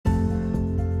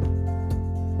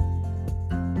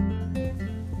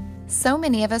So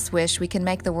many of us wish we could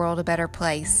make the world a better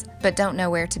place, but don't know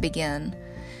where to begin.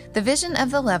 The vision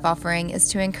of the Love Offering is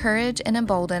to encourage and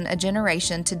embolden a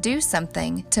generation to do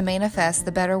something to manifest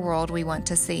the better world we want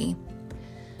to see.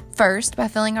 First, by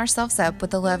filling ourselves up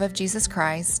with the love of Jesus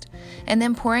Christ, and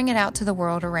then pouring it out to the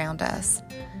world around us.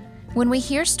 When we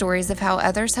hear stories of how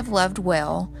others have loved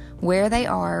well, where they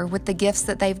are, with the gifts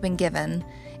that they've been given,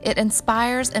 it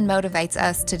inspires and motivates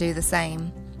us to do the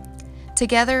same.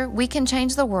 Together, we can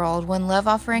change the world one love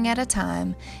offering at a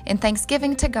time, in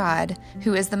thanksgiving to God,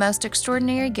 who is the most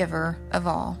extraordinary giver of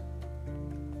all.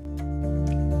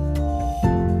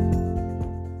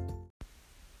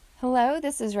 Hello,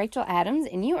 this is Rachel Adams,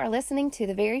 and you are listening to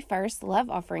the very first Love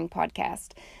Offering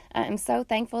podcast. I am so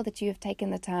thankful that you have taken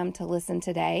the time to listen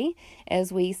today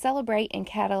as we celebrate and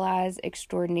catalyze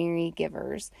extraordinary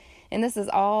givers. And this is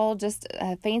all just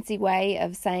a fancy way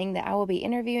of saying that I will be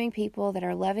interviewing people that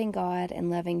are loving God and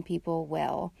loving people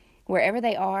well, wherever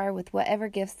they are, with whatever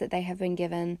gifts that they have been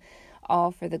given,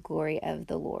 all for the glory of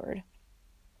the Lord.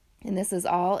 And this is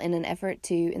all in an effort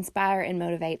to inspire and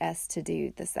motivate us to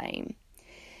do the same.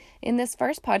 In this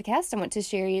first podcast, I want to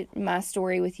share my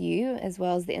story with you, as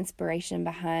well as the inspiration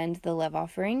behind the Love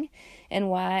Offering and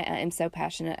why I am so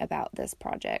passionate about this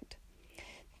project.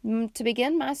 To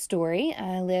begin my story,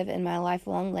 I live in my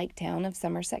lifelong lake town of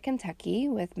Somerset, Kentucky,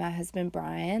 with my husband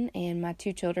Brian and my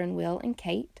two children Will and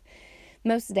Kate.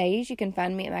 Most days you can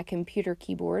find me at my computer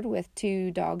keyboard with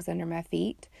two dogs under my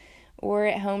feet, or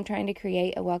at home trying to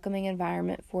create a welcoming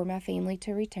environment for my family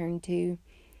to return to,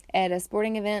 at a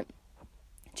sporting event,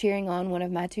 cheering on one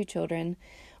of my two children,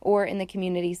 or in the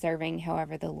community serving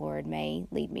however the Lord may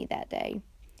lead me that day.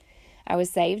 I was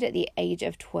saved at the age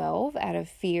of 12 out of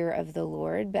fear of the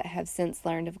Lord, but have since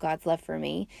learned of God's love for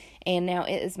me, and now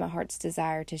it is my heart's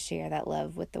desire to share that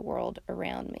love with the world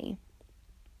around me.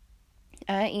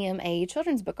 I am a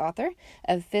children's book author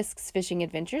of Fisk's Fishing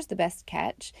Adventures, The Best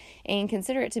Catch, and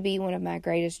consider it to be one of my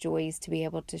greatest joys to be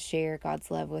able to share God's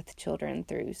love with children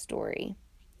through story.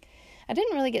 I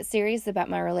didn't really get serious about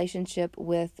my relationship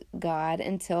with God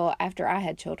until after I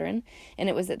had children, and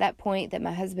it was at that point that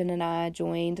my husband and I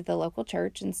joined the local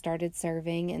church and started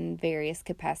serving in various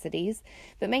capacities,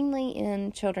 but mainly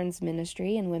in children's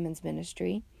ministry and women's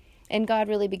ministry. And God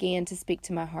really began to speak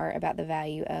to my heart about the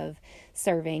value of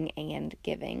serving and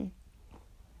giving.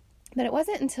 But it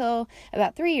wasn't until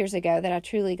about 3 years ago that I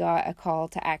truly got a call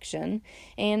to action,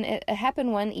 and it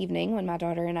happened one evening when my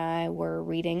daughter and I were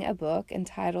reading a book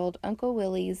entitled Uncle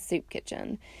Willie's Soup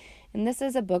Kitchen. And this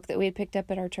is a book that we had picked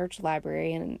up at our church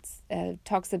library, and it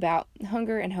talks about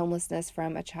hunger and homelessness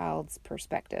from a child's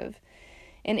perspective.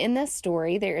 And in this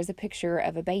story, there is a picture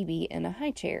of a baby in a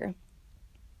high chair.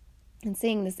 And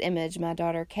seeing this image, my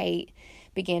daughter Kate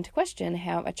began to question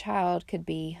how a child could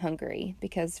be hungry,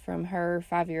 because from her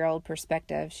 5-year-old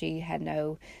perspective, she had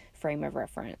no frame of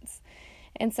reference.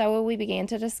 And so we began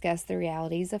to discuss the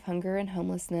realities of hunger and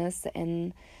homelessness,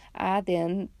 and I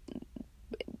then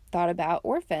thought about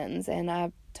orphans, and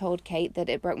I told Kate that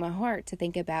it broke my heart to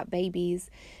think about babies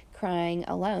crying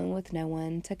alone with no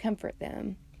one to comfort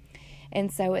them.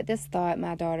 And so at this thought,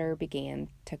 my daughter began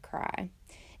to cry.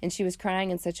 And she was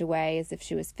crying in such a way as if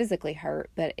she was physically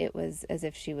hurt, but it was as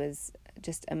if she was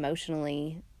just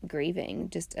emotionally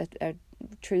grieving, just a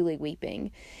truly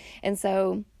weeping. And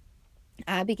so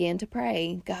I began to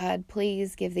pray, God,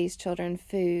 please give these children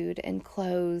food and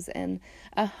clothes and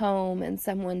a home and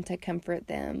someone to comfort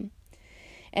them.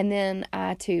 And then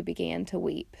I too began to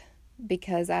weep,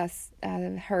 because I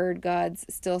heard God's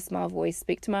still small voice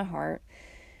speak to my heart.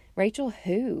 Rachel,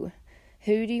 who?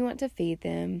 Who do you want to feed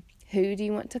them? Who do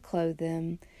you want to clothe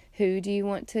them? Who do you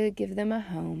want to give them a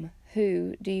home?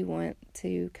 Who do you want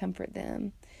to comfort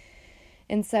them?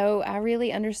 And so I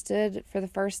really understood for the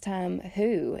first time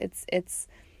who. It's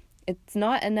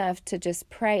not enough to just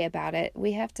pray about it.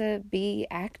 We have to be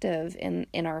active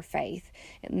in our faith,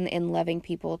 in loving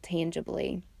people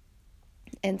tangibly.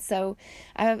 And so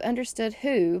I've understood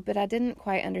who, but I didn't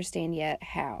quite understand yet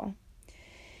how.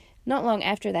 Not long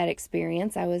after that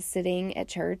experience, I was sitting at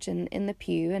church and in the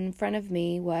pew, and in front of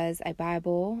me was a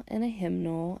Bible and a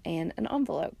hymnal and an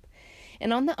envelope.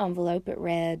 And on the envelope, it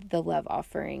read, The Love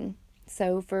Offering.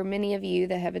 So for many of you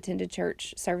that have attended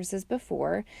church services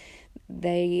before,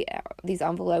 these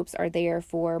envelopes are there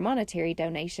for monetary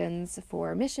donations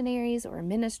for missionaries or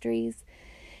ministries.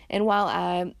 And while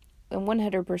I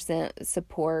 100%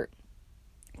 support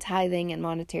tithing and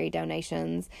monetary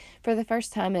donations, for the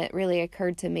first time it really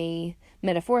occurred to me,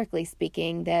 metaphorically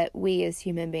speaking, that we as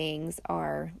human beings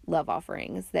are love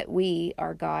offerings, that we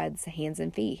are God's hands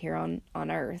and feet here on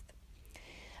earth.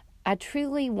 I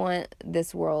truly want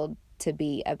this world to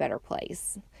be a better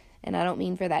place. And I don't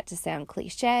mean for that to sound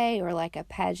cliche or like a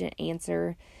pageant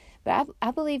answer, but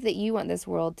I believe that you want this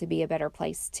world to be a better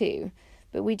place too.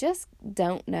 But we just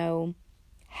don't know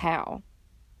how.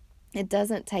 It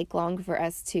doesn't take long for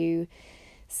us to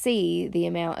see the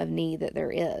amount of need that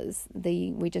there is.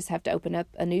 We just have to open up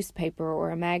a newspaper or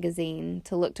a magazine,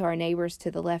 to look to our neighbors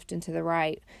to the left and to the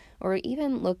right, or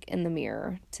even look in the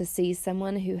mirror to see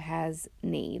someone who has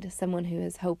need, someone who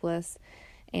is hopeless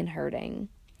and hurting.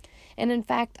 And in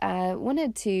fact, I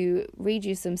wanted to read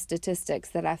you some statistics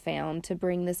that I found to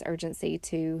bring this urgency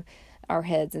to our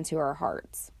heads and to our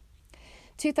hearts.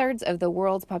 2/3 of the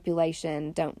world's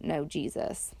population don't know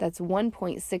Jesus. That's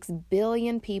 1.6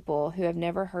 billion people who have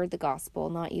never heard the gospel,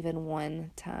 not even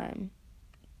one time.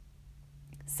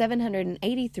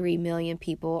 783 million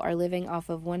people are living off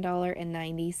of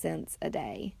 $1.90 a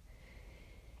day.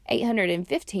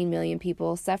 815 million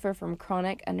people suffer from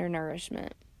chronic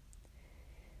undernourishment.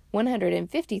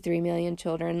 153 million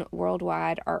children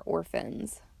worldwide are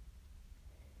orphans.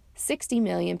 60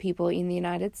 million people in the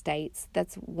United States,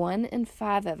 that's 1 in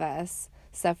 5 of us,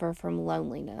 suffer from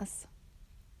loneliness.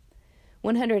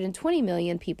 120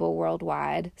 million people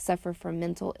worldwide suffer from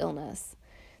mental illness.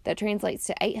 That translates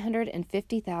to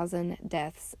 850,000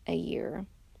 deaths a year.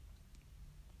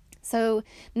 So,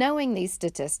 knowing these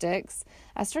statistics,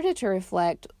 I started to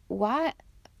reflect, why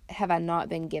have I not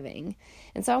been giving?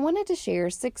 And so I wanted to share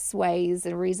 6 ways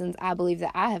and reasons I believe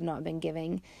that I have not been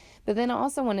giving. But then I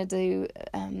also wanted to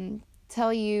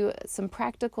tell you some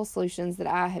practical solutions that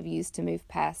I have used to move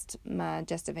past my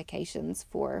justifications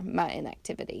for my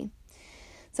inactivity.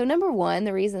 So number 1,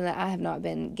 the reason that I have not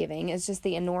been giving is just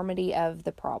the enormity of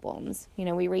the problems. You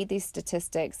know, we read these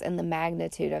statistics and the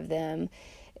magnitude of them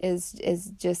is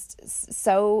just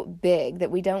so big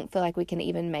that we don't feel like we can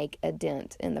even make a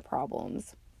dent in the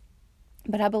problems.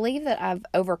 But I believe that I've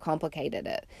overcomplicated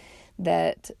it,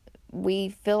 that we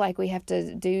feel like we have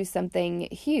to do something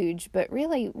huge, but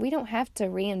really we don't have to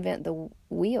reinvent the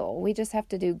wheel. We just have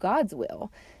to do God's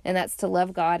will, and that's to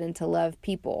love God and to love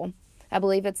people. I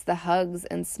believe it's the hugs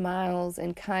and smiles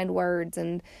and kind words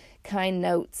and kind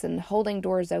notes and holding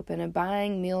doors open and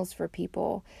buying meals for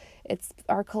people. It's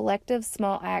our collective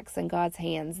small acts in God's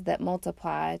hands that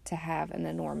multiply to have an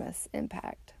enormous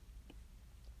impact.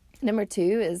 Number 2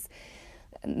 is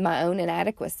my own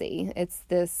inadequacy. It's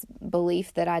this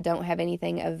belief that I don't have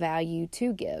anything of value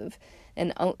to give.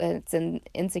 And it's an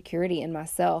insecurity in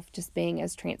myself, just being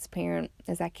as transparent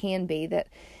as I can be, that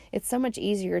it's so much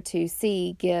easier to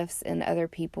see gifts in other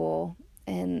people,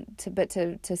 and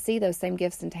to see those same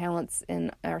gifts and talents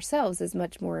in ourselves is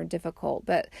much more difficult.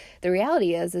 But the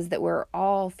reality is that we're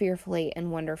all fearfully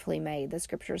and wonderfully made, the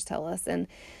scriptures tell us. And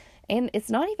it's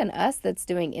not even us that's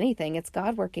doing anything. It's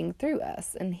God working through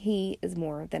us, and He is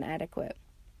more than adequate.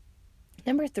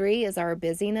 Number 3 is our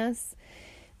busyness.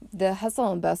 The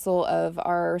hustle and bustle of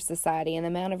our society and the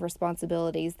amount of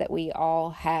responsibilities that we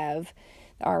all have,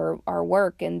 our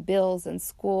work and bills and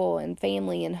school and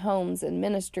family and homes and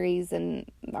ministries and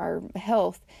our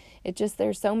health.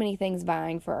 There's so many things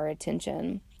vying for our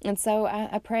attention. And so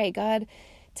I pray, God,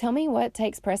 tell me what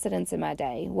takes precedence in my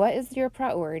day. What is your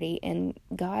priority? And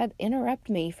God, interrupt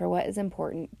me for what is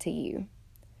important to you.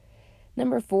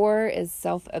 Number 4 is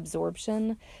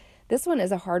self-absorption. This one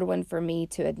is a hard one for me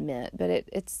to admit, but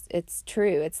it's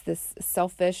true. It's this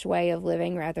selfish way of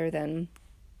living rather than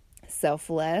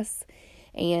selfless.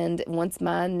 And once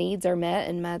my needs are met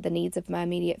and the needs of my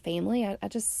immediate family, I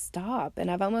just stop. And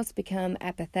I've almost become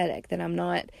apathetic, that I'm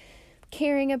not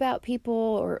caring about people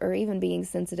or even being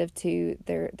sensitive to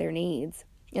their needs.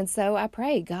 And so I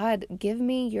pray, God, give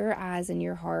me your eyes and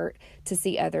your heart to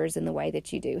see others in the way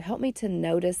that you do. Help me to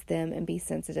notice them and be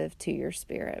sensitive to your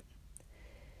spirit.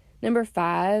 Number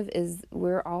 5 is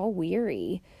we're all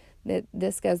weary. That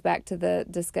this goes back to the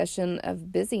discussion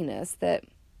of busyness, that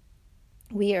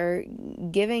we are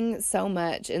giving so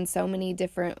much in so many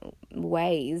different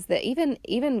ways, that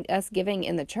even us giving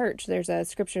in the church, there's a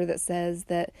scripture that says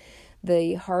that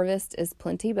the harvest is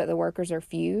plenty, but the workers are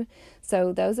few.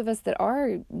 So those of us that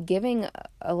are giving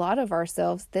a lot of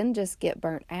ourselves then just get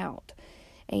burnt out.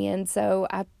 And so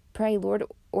I pray, Lord,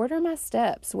 order my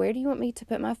steps. Where do you want me to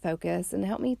put my focus? And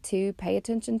help me to pay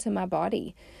attention to my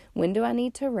body. When do I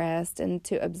need to rest and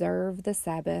to observe the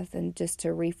Sabbath and just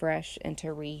to refresh and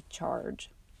to recharge?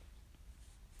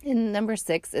 And number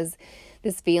 6 is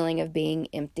this feeling of being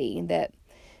empty, that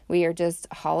we are just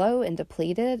hollow and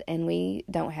depleted and we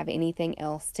don't have anything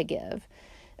else to give.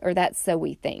 Or that's so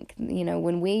we think. You know,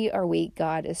 when we are weak,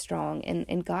 God is strong,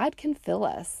 and God can fill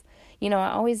us. You know,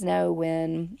 I always know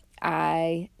when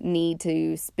I need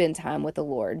to spend time with the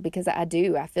Lord, because I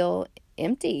do. I feel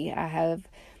empty. I have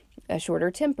a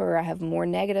shorter temper. I have more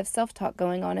negative self-talk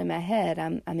going on in my head.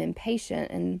 I'm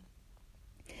impatient. And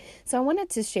so I wanted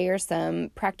to share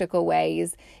some practical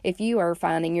ways if you are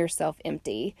finding yourself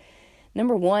empty.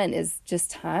 Number one is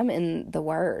just time in the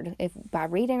Word. If by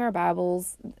reading our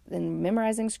Bibles and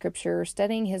memorizing Scripture,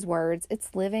 studying His words,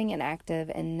 it's living and active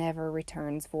and never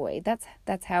returns void.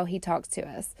 That's how He talks to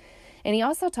us. And He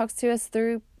also talks to us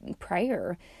through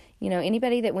prayer.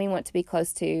 Anybody that we want to be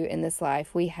close to in this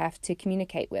life, we have to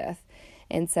communicate with.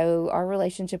 And so our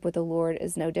relationship with the Lord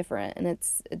is no different. And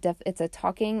it's a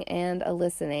talking and a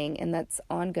listening, and that's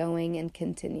ongoing and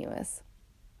continuous.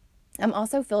 I'm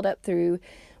also filled up through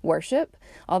worship,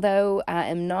 although I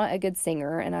am not a good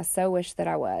singer, and I so wish that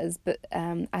I was, but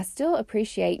I still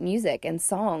appreciate music and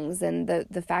songs, and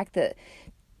the fact that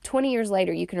 20 years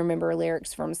later you can remember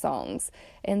lyrics from songs.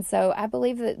 And so I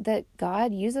believe that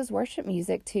God uses worship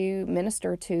music to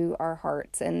minister to our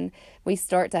hearts, and we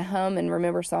start to hum and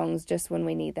remember songs just when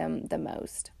we need them the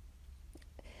most.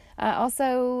 I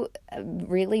also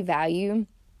really value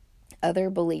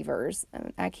other believers.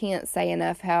 I can't say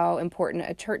enough how important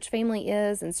a church family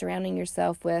is, and surrounding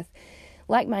yourself with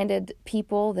like-minded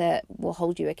people that will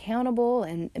hold you accountable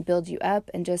and build you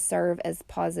up and just serve as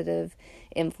positive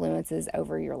influences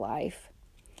over your life.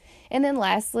 And then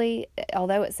lastly,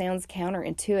 although it sounds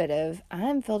counterintuitive,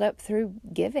 I'm filled up through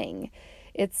giving.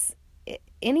 It's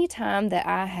any time that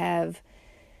I have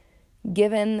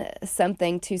given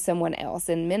something to someone else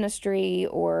in ministry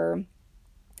or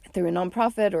through a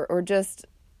nonprofit or just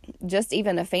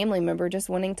even a family member, just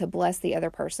wanting to bless the other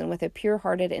person with a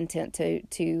pure-hearted intent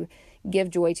to give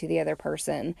joy to the other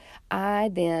person, I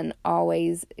then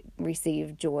always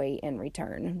receive joy in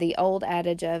return. The old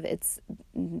adage of it's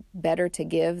better to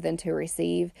give than to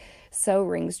receive so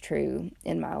rings true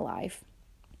in my life.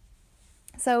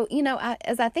 So,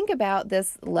 as I think about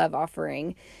this love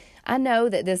offering, I know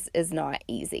that this is not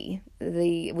easy.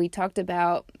 We talked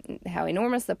about how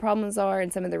enormous the problems are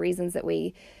and some of the reasons that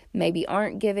we maybe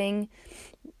aren't giving.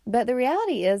 But the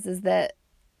reality is that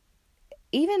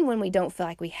even when we don't feel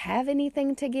like we have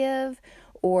anything to give,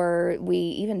 or we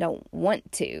even don't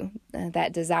want to,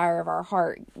 that desire of our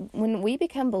heart, when we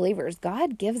become believers,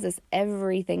 God gives us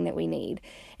everything that we need.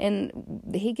 And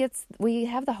we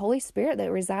have the Holy Spirit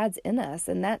that resides in us,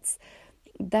 and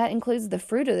that includes the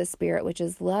fruit of the Spirit, which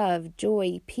is love,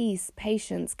 joy, peace,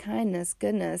 patience, kindness,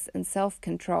 goodness, and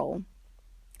self-control.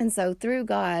 And so through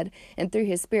God and through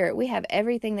His Spirit, we have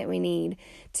everything that we need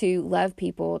to love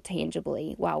people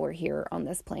tangibly while we're here on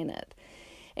this planet.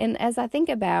 And as I think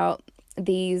about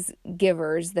these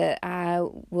givers that I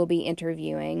will be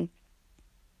interviewing,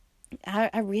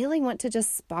 I really want to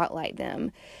just spotlight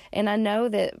them. And I know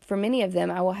that for many of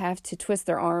them, I will have to twist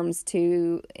their arms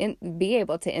to be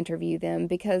able to interview them,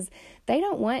 because they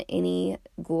don't want any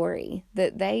glory.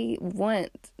 That they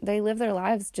live their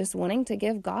lives just wanting to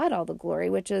give God all the glory,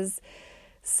 which is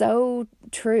so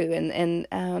true.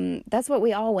 And that's what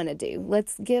we all want to do.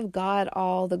 Let's give God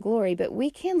all the glory, but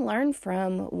we can learn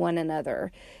from one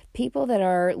another. People that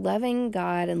are loving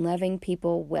God and loving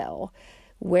people well,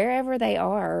 wherever they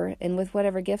are, and with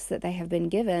whatever gifts that they have been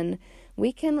given,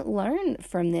 we can learn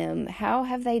from them. How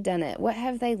have they done it? What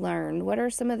have they learned? What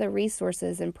are some of the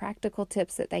resources and practical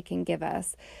tips that they can give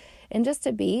us? And just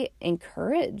to be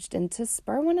encouraged and to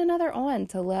spur one another on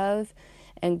to love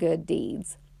and good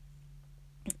deeds.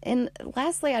 And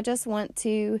lastly, I just want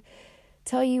to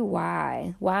tell you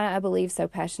why I believe so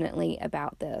passionately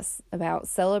about this, about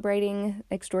celebrating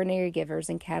extraordinary givers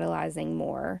and catalyzing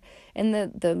more. And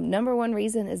the number one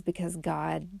reason is because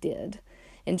God did.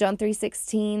 In John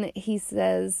 3:16, He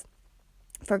says,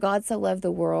 "For God so loved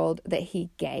the world that He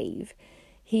gave."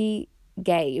 He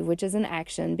gave, which is an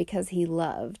action, because He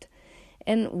loved.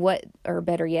 And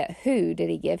better yet, who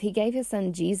did He give? He gave His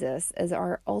Son Jesus as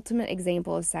our ultimate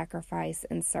example of sacrifice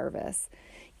and service.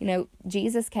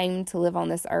 Jesus came to live on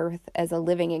this earth as a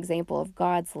living example of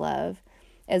God's love,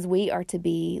 as we are to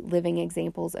be living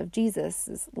examples of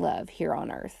Jesus' love here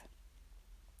on earth.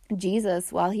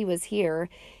 Jesus, while He was here,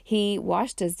 He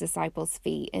washed His disciples'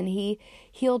 feet, and He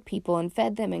healed people and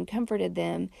fed them and comforted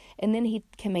them. And then He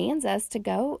commands us to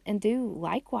go and do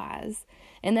likewise.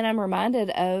 And then I'm reminded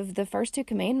of the first two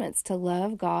commandments, to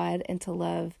love God and to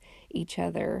love each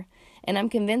other. And I'm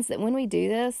convinced that when we do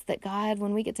this, that God,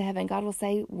 when we get to heaven, God will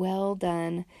say, "Well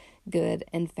done, good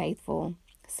and faithful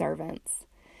servants."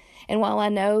 And while I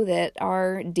know that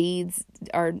our deeds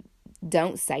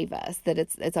don't save us, that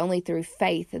it's only through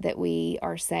faith that we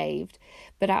are saved,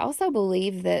 but I also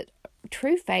believe that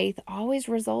true faith always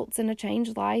results in a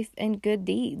changed life and good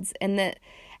deeds, and that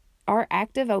our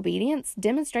active obedience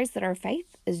demonstrates that our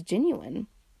faith is genuine.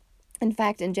 In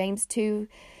fact, in James 2,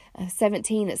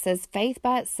 17, it says, faith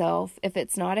by itself, if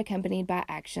it's not accompanied by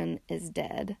action, is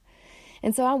dead.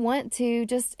 And so I want to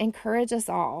just encourage us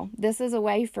all. This is a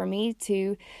way for me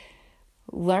to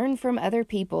learn from other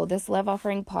people, this Love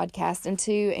Offering podcast, and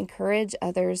to encourage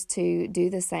others to do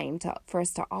the same, for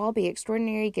us to all be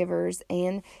extraordinary givers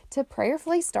and to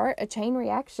prayerfully start a chain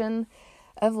reaction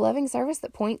of loving service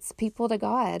that points people to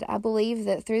God. I believe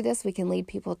that through this we can lead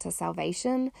people to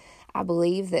salvation. I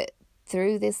believe that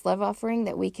through this love offering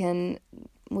that we can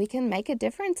make a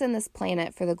difference in this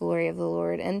planet for the glory of the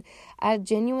Lord. And I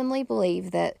genuinely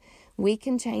believe that we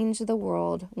can change the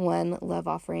world one love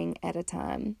offering at a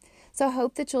time. So I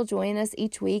hope that you'll join us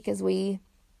each week as we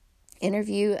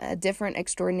interview a different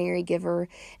extraordinary giver.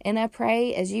 And I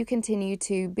pray as you continue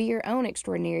to be your own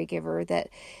extraordinary giver that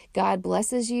God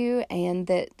blesses you and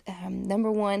that,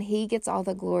 number one, He gets all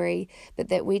the glory, but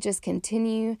that we just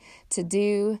continue to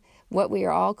do what we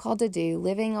are all called to do,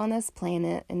 living on this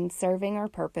planet and serving our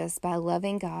purpose by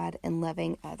loving God and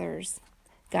loving others.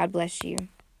 God bless you.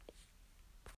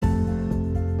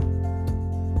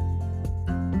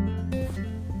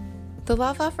 The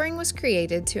Love Offering was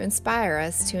created to inspire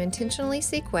us to intentionally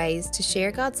seek ways to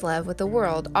share God's love with a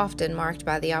world often marked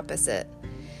by the opposite.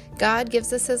 God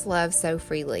gives us His love so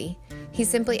freely. He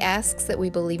simply asks that we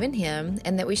believe in Him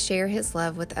and that we share His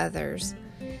love with others.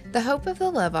 The hope of the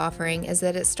Love Offering is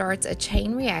that it starts a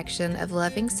chain reaction of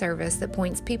loving service that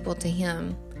points people to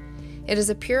Him. It is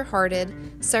a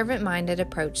pure-hearted, servant-minded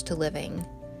approach to living.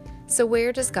 So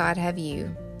where does God have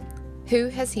you? Who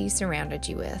has He surrounded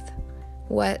you with?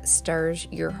 What stirs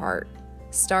your heart?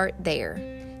 Start there.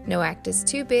 No act is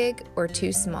too big or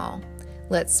too small.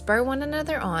 Let's spur one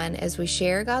another on as we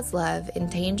share God's love in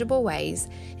tangible ways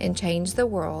and change the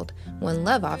world one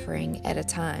love offering at a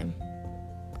time.